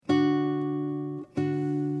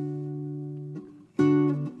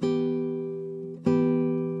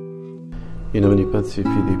In nomine Patri,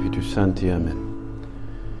 Filii, Spiritus Sancti. Amen.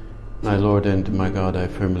 My Lord and my God, I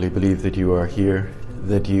firmly believe that you are here,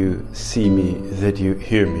 that you see me, that you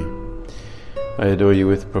hear me. I adore you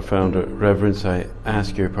with profound reverence. I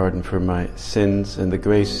ask your pardon for my sins and the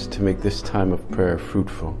grace to make this time of prayer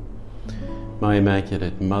fruitful. My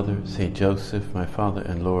Immaculate Mother, Saint Joseph, my Father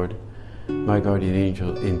and Lord, my guardian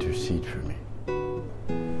angel, intercede for me.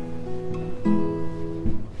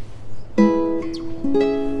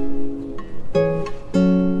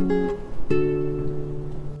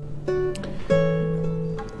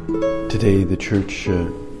 Today the Church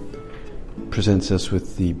presents us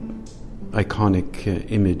with the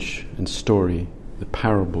iconic image and story, the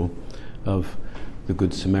parable of the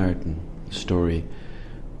Good Samaritan, the story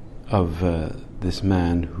of this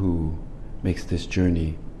man who makes this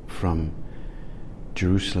journey from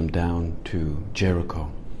Jerusalem down to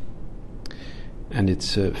Jericho. And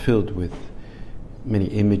it's filled with many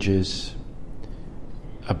images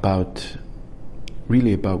about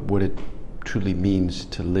what it truly means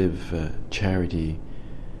to live charity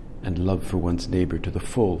and love for one's neighbor to the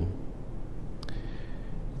full.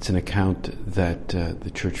 It's an account that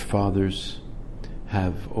the Church Fathers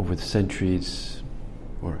have over the centuries,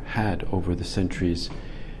 or had over the centuries,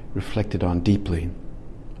 reflected on deeply.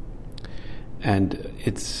 And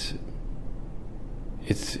it's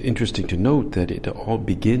interesting to note that it all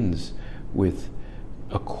begins with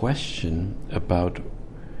a question about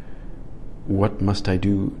what must I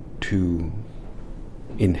do to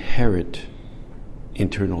inherit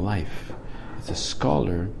eternal life. It's a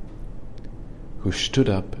scholar who stood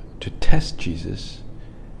up to test Jesus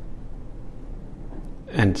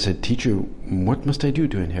and said, "Teacher, what must I do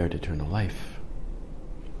to inherit eternal life?"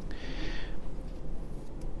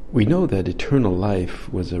 We know that eternal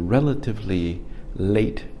life was a relatively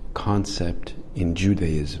late concept in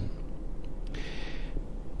Judaism.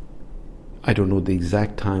 I don't know the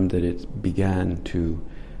exact time that it began to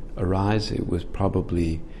arise. It was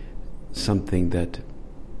probably something that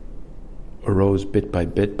arose bit by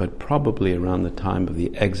bit, but probably around the time of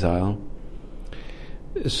the exile.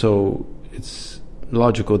 So it's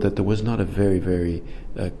logical that there was not a very, very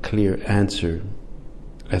clear answer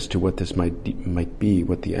as to what this might be,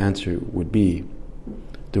 what the answer would be.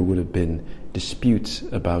 There would have been disputes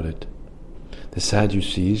about it. The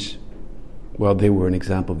Sadducees, well, they were an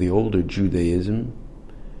example of the older Judaism.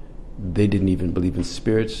 They didn't even believe in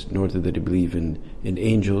spirits, nor did they believe in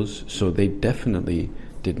angels, so they definitely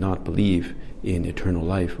did not believe in eternal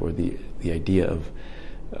life or the idea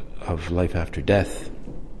of life after death.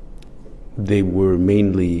 They were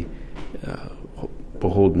mainly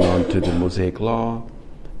beholden on to the Mosaic Law,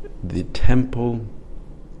 the temple.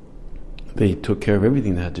 They took care of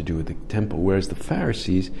everything that had to do with the temple, whereas the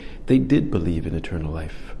Pharisees, they did believe in eternal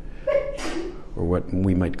life, or what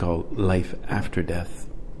we might call life after death.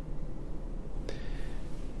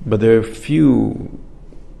 But there are few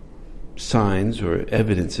signs or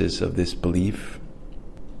evidences of this belief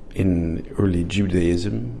in early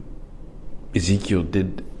Judaism. Ezekiel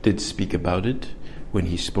did speak about it when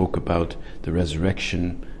he spoke about the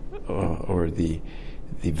resurrection or the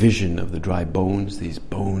vision of the dry bones, these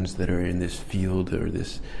bones that are in this field or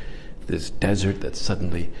this desert that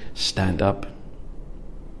suddenly stand up.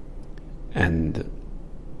 And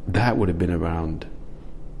that would have been around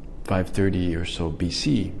 530 or so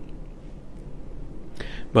BC.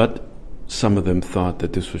 But some of them thought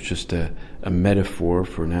that this was just a metaphor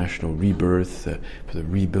for national rebirth, for the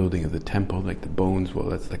rebuilding of the temple, like the bones, well,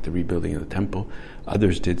 that's like the rebuilding of the temple.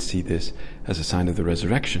 Others did see this as a sign of the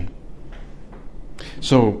resurrection.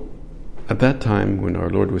 So, at that time, when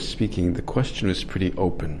our Lord was speaking, the question was pretty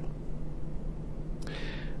open.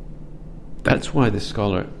 That's why the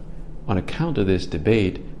scholar, on account of this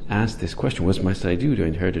debate, asked this question: what must I do to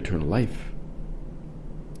inherit eternal life?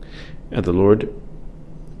 And the Lord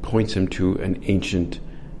points him to an ancient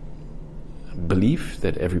belief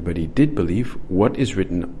that everybody did believe. What is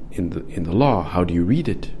written in the law? How do you read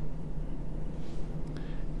it?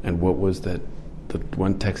 And what was that? The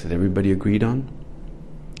one text that everybody agreed on?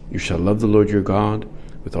 You shall love the Lord your God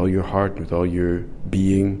with all your heart, with all your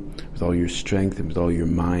being, with all your strength, and with all your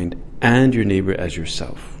mind, and your neighbor as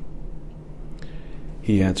yourself.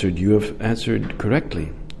 He answered, "You have answered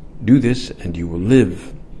correctly. Do this and you will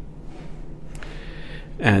live."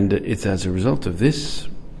 And it's as a result of this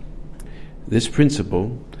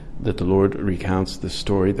principle that the Lord recounts the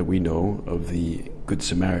story that we know of the Good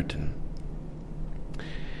Samaritan.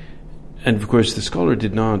 And of course, the scholar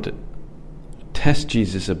did not test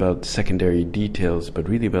Jesus about secondary details, but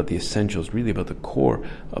really about the essentials, really about the core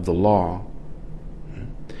of the law.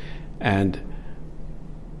 And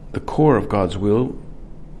the core of God's will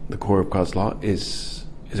the core of God's law is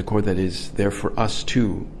a core that is there for us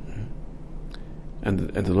too. And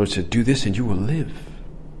the Lord said, do this and you will live.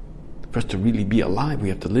 For us to really be alive, we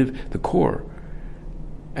have to live the core.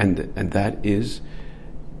 And that is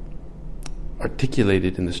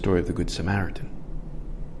articulated in the story of the Good Samaritan.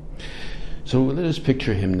 So let us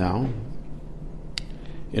picture him now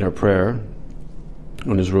in our prayer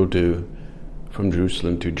on his road from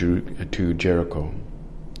Jerusalem to Jericho.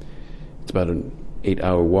 It's about an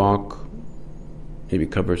 8-hour walk, maybe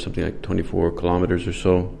cover something like 24 kilometers or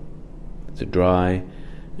so. It's a dry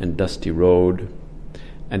and dusty road,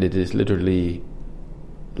 and it is literally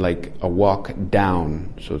like a walk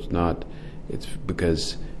down. So it's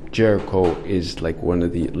because Jericho is like one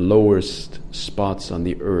of the lowest spots on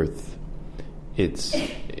the earth.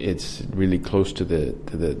 It's really close to the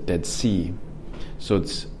Dead Sea, so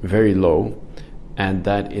it's very low, and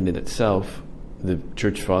that in itself, the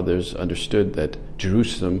church fathers understood that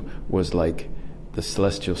Jerusalem was like the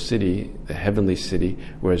celestial city, the heavenly city,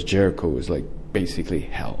 whereas Jericho was like basically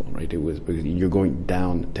hell, right? It was because you're going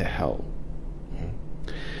down to hell.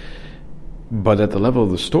 But at the level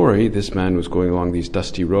of the story, this man was going along these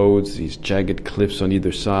dusty roads, these jagged cliffs on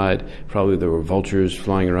either side. Probably there were vultures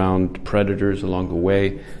flying around, predators along the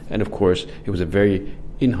way. And of course, it was a very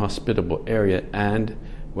inhospitable area. And,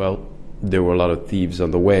 well, there were a lot of thieves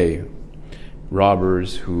on the way.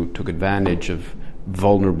 Robbers who took advantage of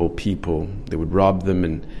vulnerable people. They would rob them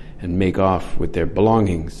and make off with their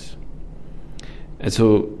belongings. And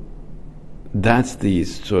so that's the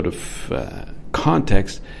sort of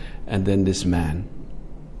context. And then this man,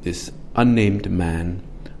 this unnamed man,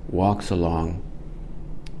 walks along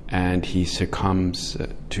and he succumbs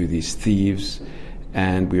to these thieves,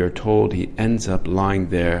 and we are told he ends up lying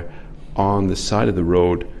there on the side of the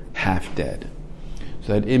road, half dead.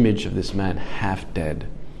 So that image of this man half dead,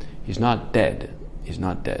 he's not dead,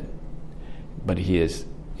 but he's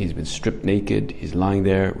been stripped naked, he's lying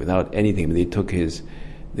there without anything. They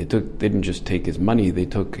didn't just take his money, they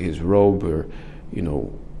took his robe or,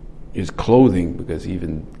 his clothing, because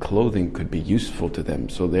even clothing could be useful to them.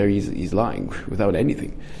 So there he's lying without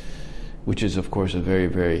anything, which is of course a very,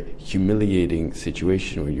 very humiliating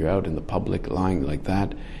situation when you're out in the public lying like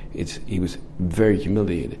that. He was very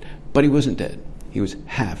humiliated, but he wasn't dead. He was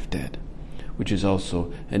half dead, which is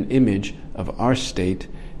also an image of our state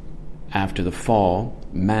after the fall.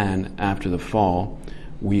 Man, after the fall,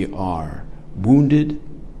 we are wounded,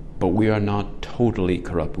 but we are not totally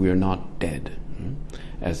corrupt. We are not dead.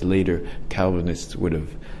 As later Calvinists would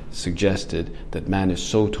have suggested, that man is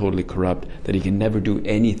so totally corrupt that he can never do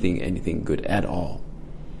anything good at all.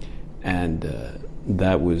 And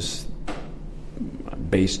that was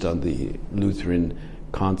based on the Lutheran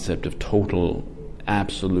concept of total,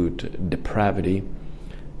 absolute depravity,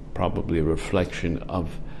 probably a reflection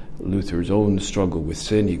of Luther's own struggle with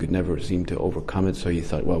sin. He could never seem to overcome it, so he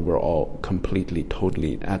thought, well, we're all completely,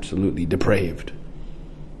 totally, absolutely depraved.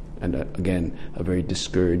 And again, a very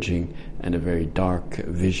discouraging and a very dark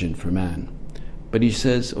vision for man. But he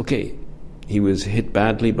says, okay, he was hit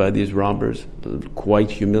badly by these robbers,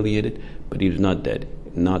 quite humiliated, but he was not dead,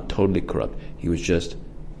 not totally corrupt. He was just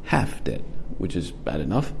half dead, which is bad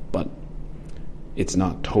enough, but it's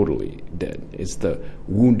not totally dead. It's the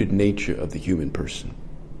wounded nature of the human person.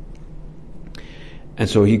 And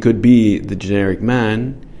so he could be the generic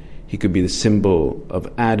man, he could be the symbol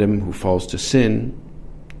of Adam who falls to sin,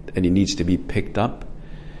 and he needs to be picked up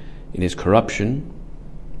in his corruption.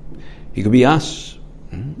 He could be us,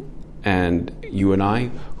 and you and I,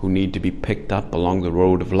 who need to be picked up along the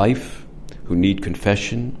road of life, who need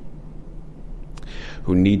confession,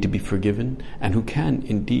 who need to be forgiven, and who can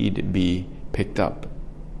indeed be picked up.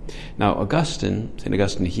 Now, St.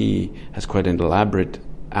 Augustine, he has quite an elaborate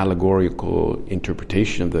allegorical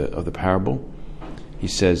interpretation of the parable. He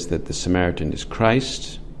says that the Samaritan is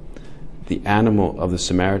Christ. The animal of the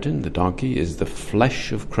Samaritan, the donkey, is the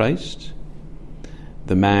flesh of Christ.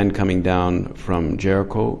 The man coming down from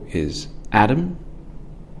Jericho is Adam.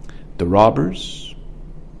 The robbers,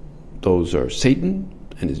 those are Satan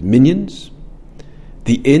and his minions.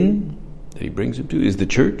 The inn that he brings him to is the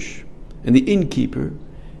church. And the innkeeper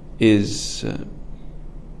is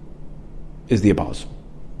the apostle.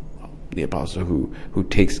 The apostle who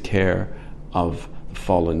takes care of the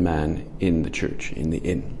fallen man in the church, in the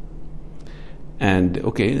inn. And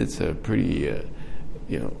okay, that's a pretty,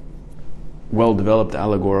 well-developed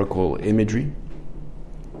allegorical imagery,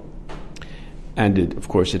 and of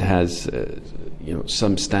course, it has,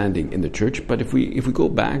 some standing in the church. But if we go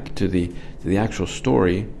back to the actual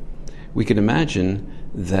story, we can imagine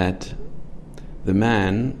that the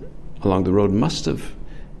man along the road must have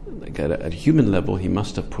like at a human level, he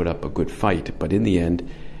must have put up a good fight. But in the end,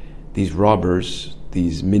 these robbers,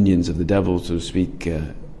 these minions of the devil, so to speak,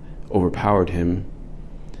 overpowered him,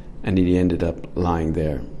 and he ended up lying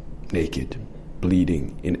there, naked,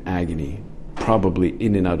 bleeding, in agony, probably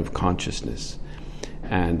in and out of consciousness.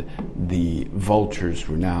 And the vultures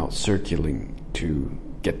were now circling to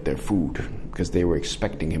get their food because they were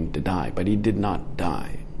expecting him to die, but he did not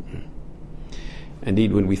die.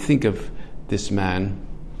 Indeed, when we think of this man,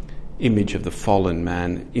 image of the fallen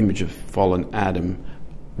man, image of fallen Adam,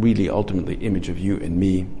 really ultimately image of you and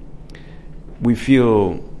me, we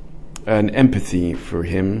feel an empathy for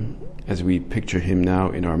him as we picture him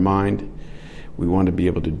now in our mind. We want to be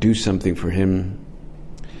able to do something for him.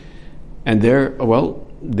 And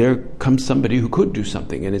there comes somebody who could do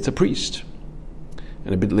something, and it's a priest.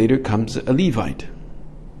 And a bit later comes a Levite.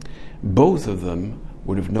 Both of them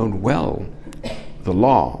would have known well the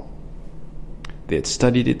law. They had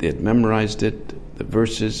studied it, they had memorized it, the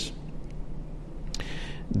verses.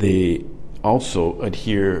 They also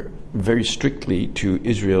adhere very strictly to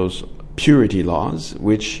Israel's purity laws,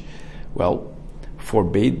 which,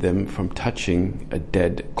 forbade them from touching a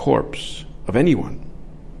dead corpse of anyone.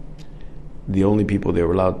 The only people they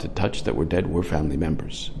were allowed to touch that were dead were family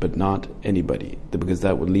members, but not anybody, because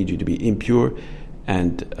that would lead you to be impure,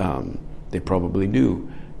 and they probably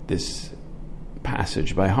knew this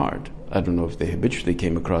passage by heart. I don't know if they habitually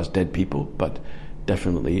came across dead people, but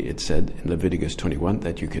definitely it said in Leviticus 21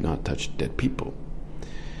 that you cannot touch dead people.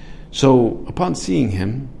 So upon seeing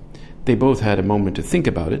him, they both had a moment to think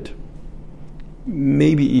about it,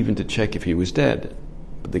 maybe even to check if he was dead,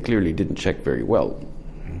 but they clearly didn't check very well.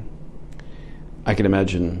 I can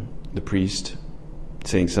imagine the priest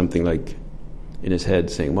saying something like, in his head,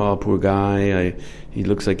 saying, well, poor guy, he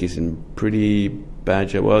looks like he's in pretty bad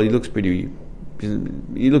shape. Well, he looks pretty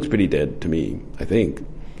dead to me, I think.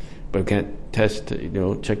 But I can't test,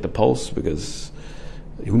 check the pulse, because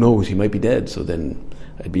who knows, he might be dead, so then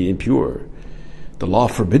I'd be impure. The law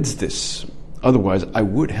forbids this. Otherwise, I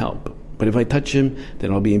would help. But if I touch him,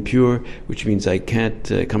 then I'll be impure, which means I can't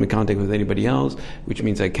come in contact with anybody else, which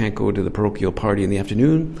means I can't go to the parochial party in the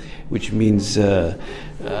afternoon, which means it's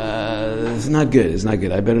not good. It's not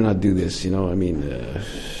good. I better not do this,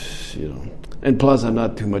 And plus, I'm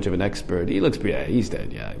not too much of an expert. He looks pretty, he's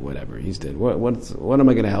dead, whatever, he's dead. What am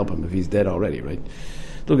I going to help him if he's dead already, right?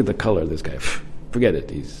 Look at the color of this guy. Forget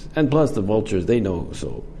it. And plus the vultures, they know,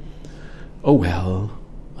 so. Oh well,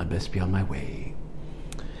 I best be on my way.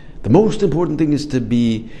 The most important thing is to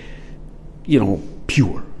be,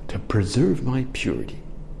 pure, to preserve my purity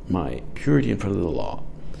in front of the law.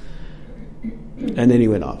 And then he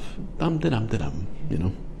went off, dum-da-dum-da-dum,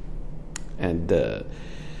 And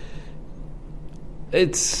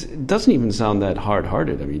it doesn't even sound that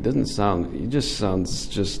hard-hearted. I mean, it just sounds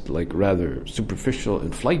just like rather superficial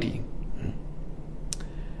and flighty.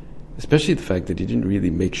 Especially the fact that he didn't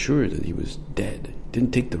really make sure that he was dead,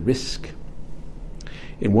 didn't take the risk.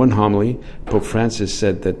 In one homily, Pope Francis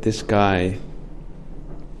said that this guy,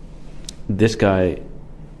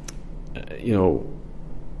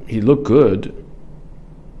 he looked good,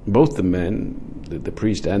 both the men, the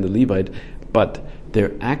priest and the Levite, but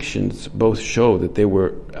their actions both show that they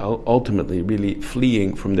were ultimately really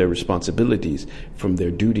fleeing from their responsibilities, from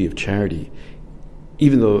their duty of charity,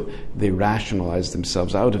 even though they rationalized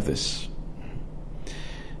themselves out of this.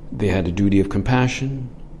 They had a duty of compassion.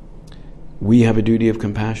 We have a duty of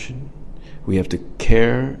compassion. We have to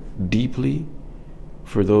care deeply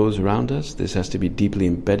for those around us. This has to be deeply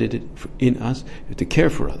embedded in us. We have to care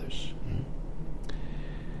for others.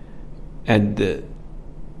 And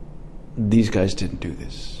these guys didn't do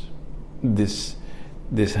this. This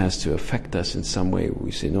has to affect us in some way. We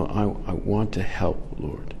say, no, I want to help,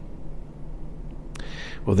 Lord.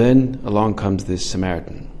 Well, then along comes this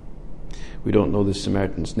Samaritan. We don't know this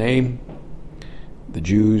Samaritan's name. The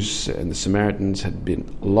Jews and the Samaritans had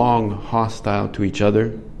been long hostile to each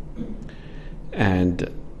other. And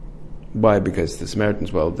why? Because the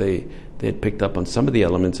Samaritans, they had picked up on some of the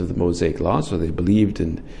elements of the Mosaic law, so they believed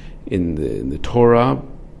in the Torah,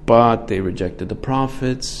 but they rejected the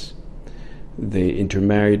prophets. They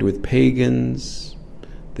intermarried with pagans.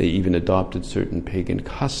 They even adopted certain pagan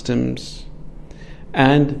customs.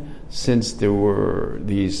 And since there were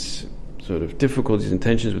these sort of difficulties and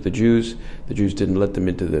tensions with the Jews didn't let them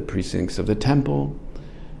into the precincts of the temple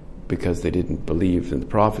because they didn't believe in the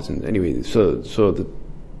prophets. And anyway, so the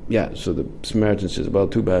Samaritans says, well,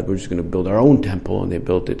 too bad, we're just going to build our own temple, and they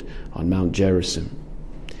built it on Mount Gerizim.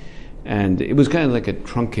 And it was kind of like a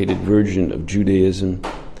truncated version of Judaism.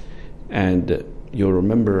 And you'll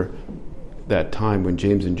remember that time when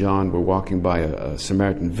James and John were walking by a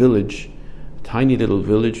Samaritan village, a tiny little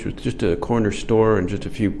village with just a corner store and just a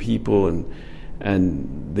few people,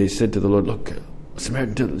 and they said to the Lord, "Look,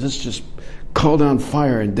 Samaritan, let's just call down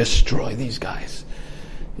fire and destroy these guys."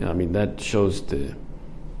 That shows the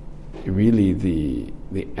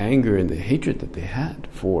anger and the hatred that they had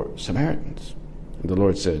for Samaritans. And the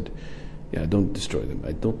Lord said, "Yeah, don't destroy them.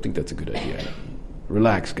 I don't think that's a good idea.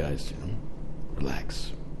 Relax, guys.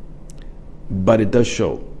 Relax." But it does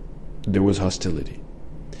show there was hostility.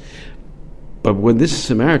 But when this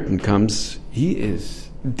Samaritan comes, he is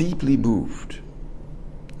deeply moved.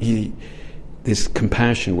 This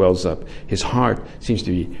compassion wells up. His heart seems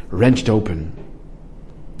to be wrenched open.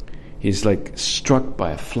 He's like struck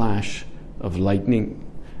by a flash of lightning,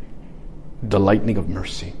 the lightning of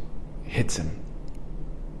mercy hits him.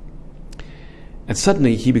 And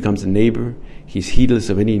suddenly he becomes a neighbor. He's heedless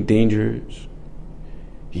of any dangers.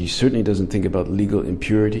 He certainly doesn't think about legal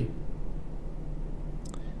impurity.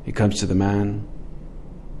 He comes to the man,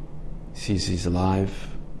 sees he's alive,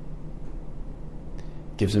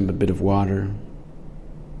 gives him a bit of water.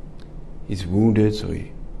 He's wounded, so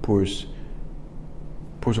he pours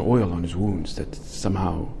oil on his wounds that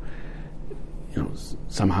somehow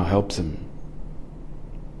helps him.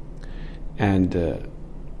 And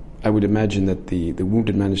I would imagine that the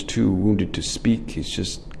wounded man is too wounded to speak. He's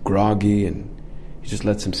just groggy, and he just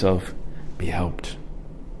lets himself be helped.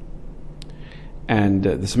 And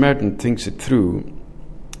the Samaritan thinks it through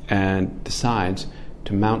and decides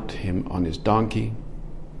to mount him on his donkey.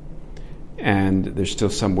 And there's still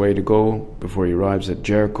some way to go before he arrives at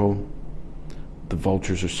Jericho. The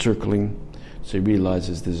vultures are circling, so he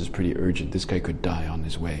realizes this is pretty urgent. This guy could die on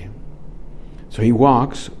his way. So he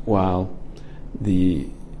walks while the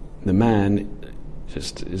man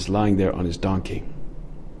just is lying there on his donkey.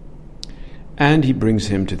 And he brings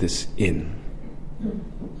him to this inn.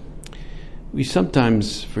 We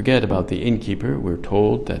sometimes forget about the innkeeper. We're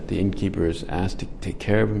told that the innkeeper is asked to take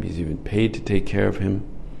care of him. He's even paid to take care of him,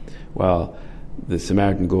 while the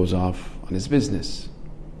Samaritan goes off on his business,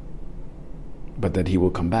 but that he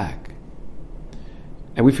will come back.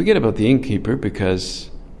 And we forget about the innkeeper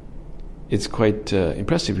because it's quite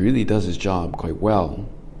impressive. He really does his job quite well.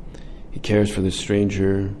 He cares for the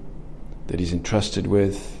stranger that he's entrusted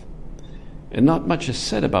with, and not much is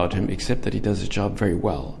said about him except that he does his job very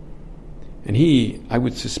well. And I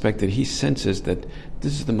would suspect that he senses that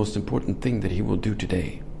this is the most important thing that he will do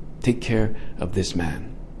today. Take care of this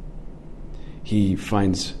man. He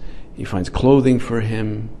finds clothing for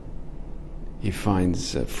him. He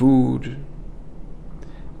finds food.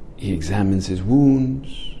 He examines his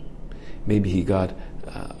wounds. Maybe he got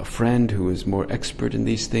a friend who is more expert in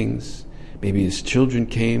these things. Maybe his children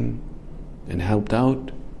came and helped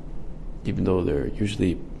out, even though they're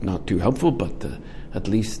usually not too helpful, but at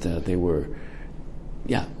least they were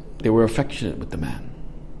affectionate with the man.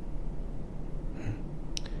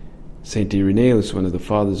 Saint Irenaeus, one of the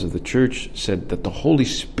fathers of the church, said that the Holy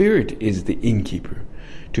Spirit is the innkeeper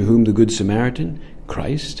to whom the Good Samaritan,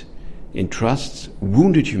 Christ, entrusts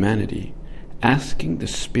wounded humanity, asking the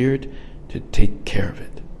Spirit to take care of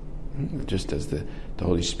it. Just as the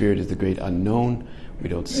Holy Spirit is the great unknown, we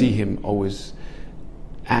don't see him always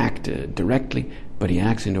act directly, but he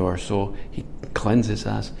acts into our soul. He cleanses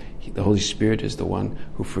us. The Holy Spirit is the one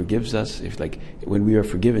who forgives us, when we are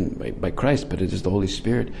forgiven by Christ, but it is the Holy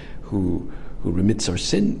Spirit who remits our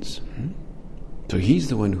sins. So he's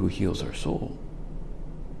the one who heals our soul.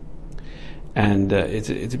 And it's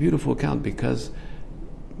a beautiful account because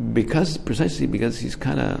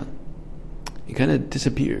he kind of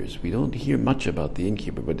disappears. We don't hear much about the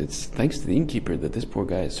innkeeper, but it's thanks to the innkeeper that this poor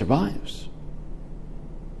guy survives.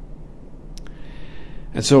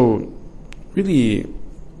 And so, really,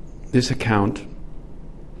 this account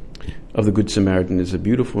of the Good Samaritan is a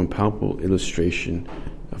beautiful and palpable illustration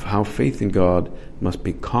of how faith in God must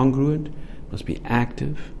be congruent, must be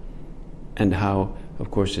active, and how, of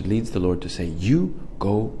course, it leads the Lord to say, you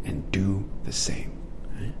go and do the same.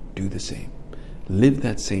 Right? Do the same. Live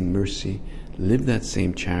that same mercy, live that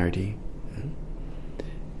same charity.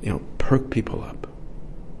 Perk people up.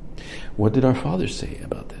 What did our Father say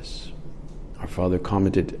about this? Our Father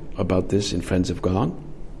commented about this in Friends of God.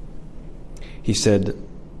 He said,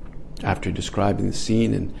 after describing the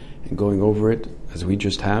scene and going over it, as we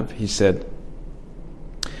just have, he said,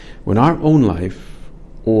 when our own life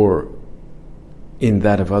or in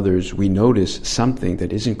that of others we notice something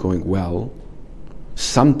that isn't going well,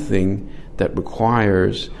 something that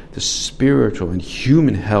requires the spiritual and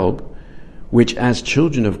human help, which as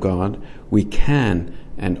children of God we can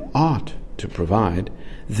and ought to provide,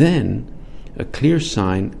 then A clear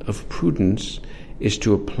sign of prudence is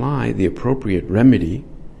to apply the appropriate remedy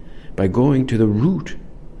by going to the root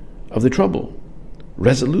of the trouble,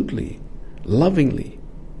 resolutely, lovingly,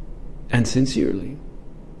 and sincerely.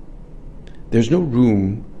 There's no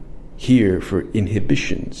room here for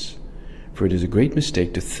inhibitions, for it is a great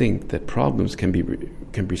mistake to think that problems can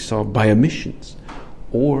be solved by omissions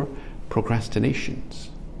or procrastinations.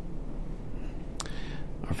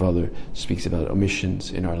 Our Father speaks about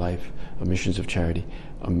omissions in our life, omissions of charity,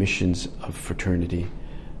 omissions of fraternity,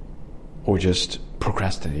 or just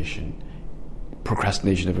procrastination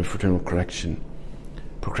of a fraternal correction,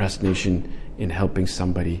 procrastination in helping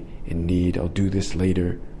somebody in need. I'll do this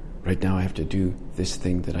later. Right now I have to do this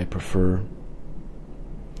thing that I prefer.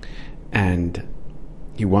 And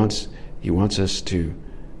He wants us to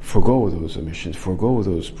forego those omissions, forego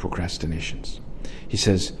those procrastinations. He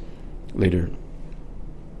says later,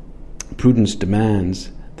 prudence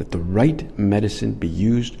demands that the right medicine be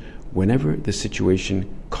used whenever the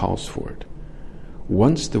situation calls for it.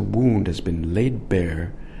 Once the wound has been laid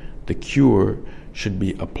bare, the cure should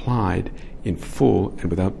be applied in full and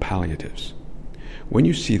without palliatives. When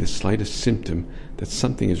you see the slightest symptom that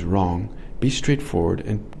something is wrong, be straightforward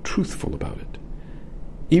and truthful about it,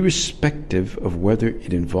 irrespective of whether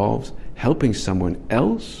it involves helping someone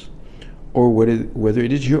else or whether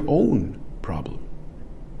it is your own problem.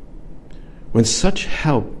 When such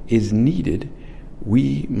help is needed,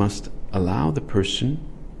 we must allow the person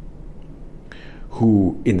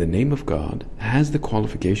who, in the name of God, has the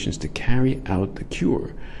qualifications to carry out the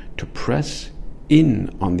cure, to press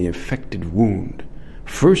in on the affected wound,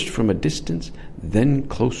 first from a distance, then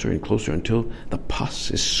closer and closer until the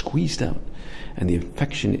pus is squeezed out and the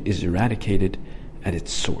infection is eradicated at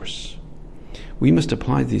its source. We must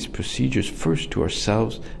apply these procedures first to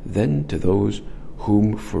ourselves, then to those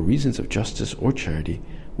whom, for reasons of justice or charity,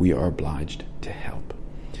 we are obliged to help.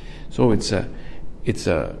 So it's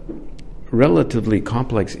a relatively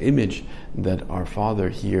complex image that our Father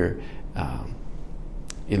here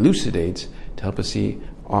elucidates to help us see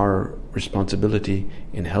our responsibility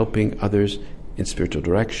in helping others in spiritual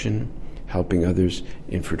direction, helping others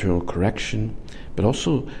in fraternal correction, but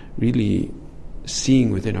also really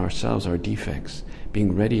seeing within ourselves our defects,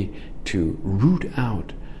 being ready to root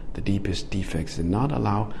out the deepest defects and not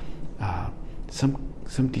allow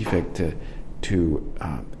some defect to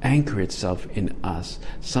anchor itself in us,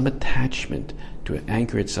 some attachment to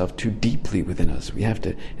anchor itself too deeply within us.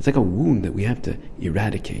 It's like a wound that we have to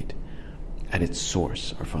eradicate at its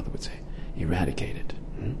source, our Father would say. Eradicate it.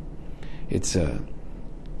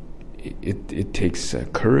 It takes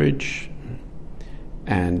courage,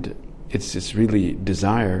 and it's really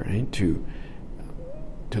desire, right, to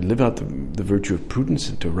live out the virtue of prudence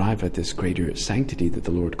and to arrive at this greater sanctity that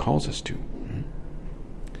the Lord calls us to.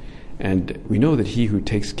 And we know that he who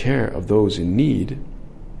takes care of those in need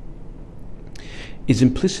is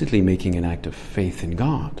implicitly making an act of faith in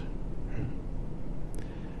God.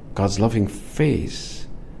 God's loving face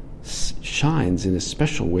shines in a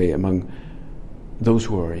special way among those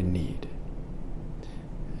who are in need.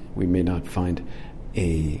 We may not find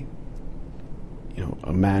a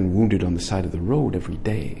man wounded on the side of the road every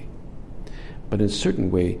day, but in a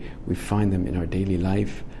certain way we find them in our daily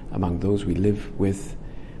life among those we live with.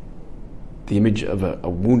 The image of a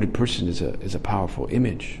wounded person is a powerful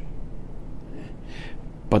image,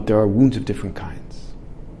 but there are wounds of different kinds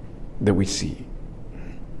that we see.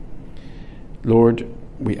 Lord,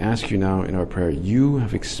 we ask you now in our prayer, you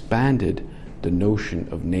have expanded the notion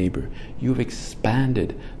of neighbor. You have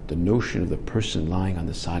expanded the notion of the person lying on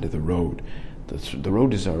the side of the road. The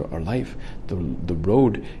road is our life. The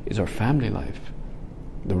road is our family life.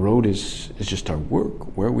 The road is just our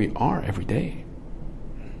work, where we are every day.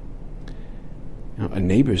 A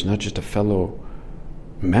neighbor is not just a fellow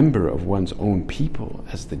member of one's own people,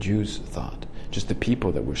 as the Jews thought, just the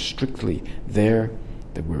people that were strictly there,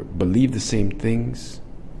 that believed the same things.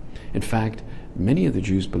 In fact, many of the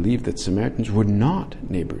Jews believed that Samaritans were not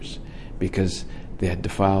neighbors because they had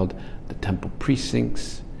defiled the temple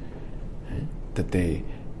precincts, that they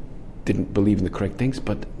didn't believe in the correct things.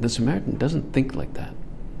 But the Samaritan doesn't think like that.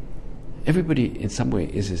 Everybody in some way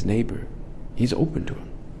is his neighbor. He's open to him.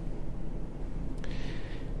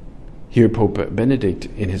 Here Pope Benedict,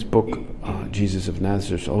 in his book, Jesus of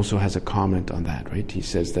Nazareth, also has a comment on that, right? He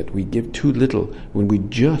says that we give too little when we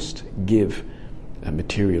just give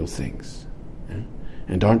material things.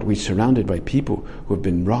 And aren't we surrounded by people who have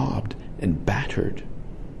been robbed and battered?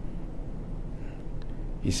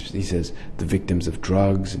 He says the victims of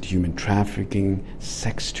drugs and human trafficking,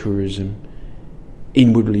 sex tourism,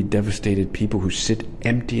 inwardly devastated people who sit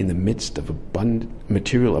empty in the midst of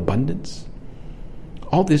material abundance.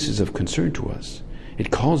 All this is of concern to us.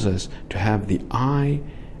 It calls us to have the eye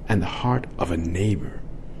and the heart of a neighbor,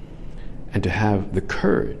 and to have the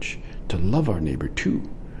courage to love our neighbor too.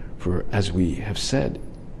 For as we have said,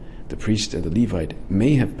 the priest and the Levite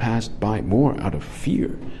may have passed by more out of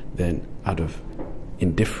fear than out of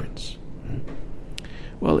indifference.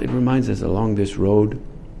 Well, it reminds us along this road,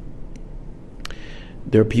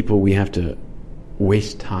 there are people we have to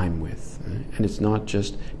waste time with. And it's not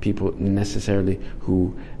just people necessarily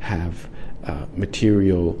who have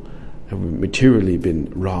materially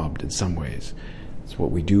been robbed in some ways. It's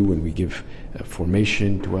what we do when we give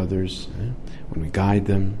formation to others, when we guide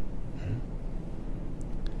them.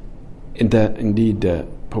 Indeed,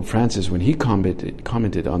 Pope Francis, when he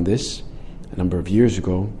commented on this a number of years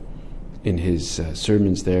ago in his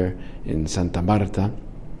sermons there in Santa Marta,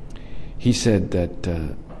 he said that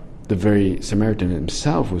the very Samaritan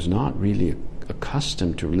himself was not really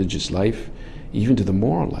accustomed to religious life, even to the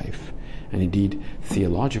moral life. And indeed,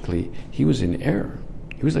 theologically, he was in error.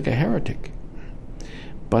 He was like a heretic.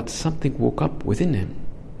 But something woke up within him,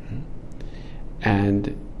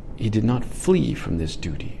 and he did not flee from this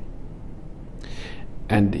duty.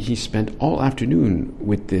 And he spent all afternoon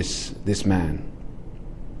with this man.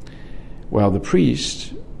 While the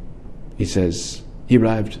priest, he says, he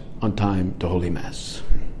arrived on time to Holy Mass.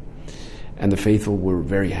 And the faithful were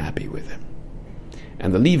very happy with him.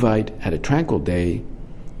 And the Levite had a tranquil day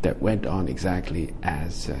that went on exactly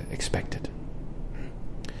as expected.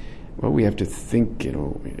 Well, we have to think,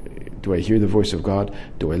 do I hear the voice of God?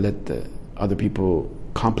 Do I let the other people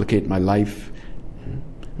complicate my life?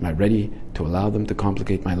 Am I ready to allow them to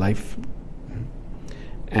complicate my life?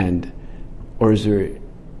 Or is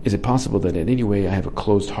it possible that in any way I have a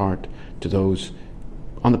closed heart to those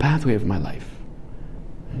on the pathway of my life?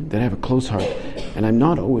 That I have a closed heart, and I'm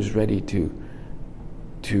not always ready to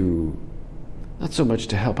not so much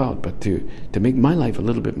to help out, but to make my life a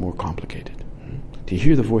little bit more complicated, to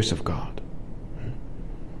hear the voice of God.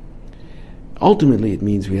 Ultimately, it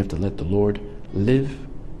means we have to let the Lord live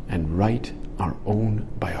and write our own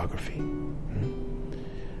biography.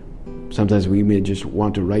 Sometimes we may just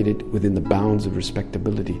want to write it within the bounds of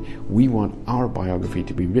respectability. We want our biography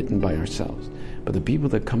to be written by ourselves. But the people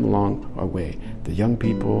that come along our way, the young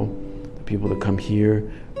people, the people that come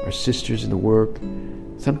here, our sisters in the work,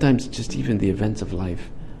 sometimes just even the events of life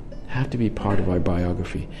have to be part of our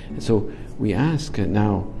biography. And so we ask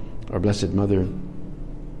now our Blessed Mother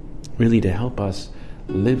really to help us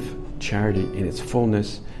live charity in its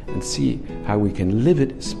fullness and see how we can live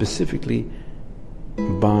it specifically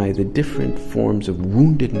by the different forms of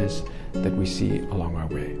woundedness that we see along our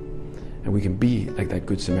way. And we can be like that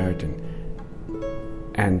Good Samaritan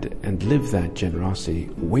and live that generosity,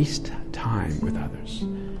 waste time with others.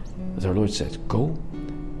 As our Lord says, go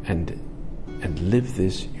and live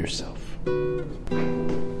this yourself.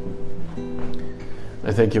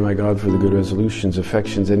 I thank you, my God, for the good resolutions,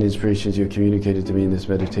 affections, and inspirations you have communicated to me in this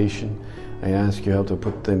meditation. I ask your help to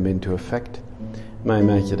put them into effect. My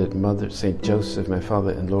Immaculate Mother, Saint Joseph, my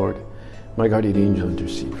Father and Lord, my guardian angel,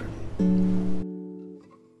 intercede for me.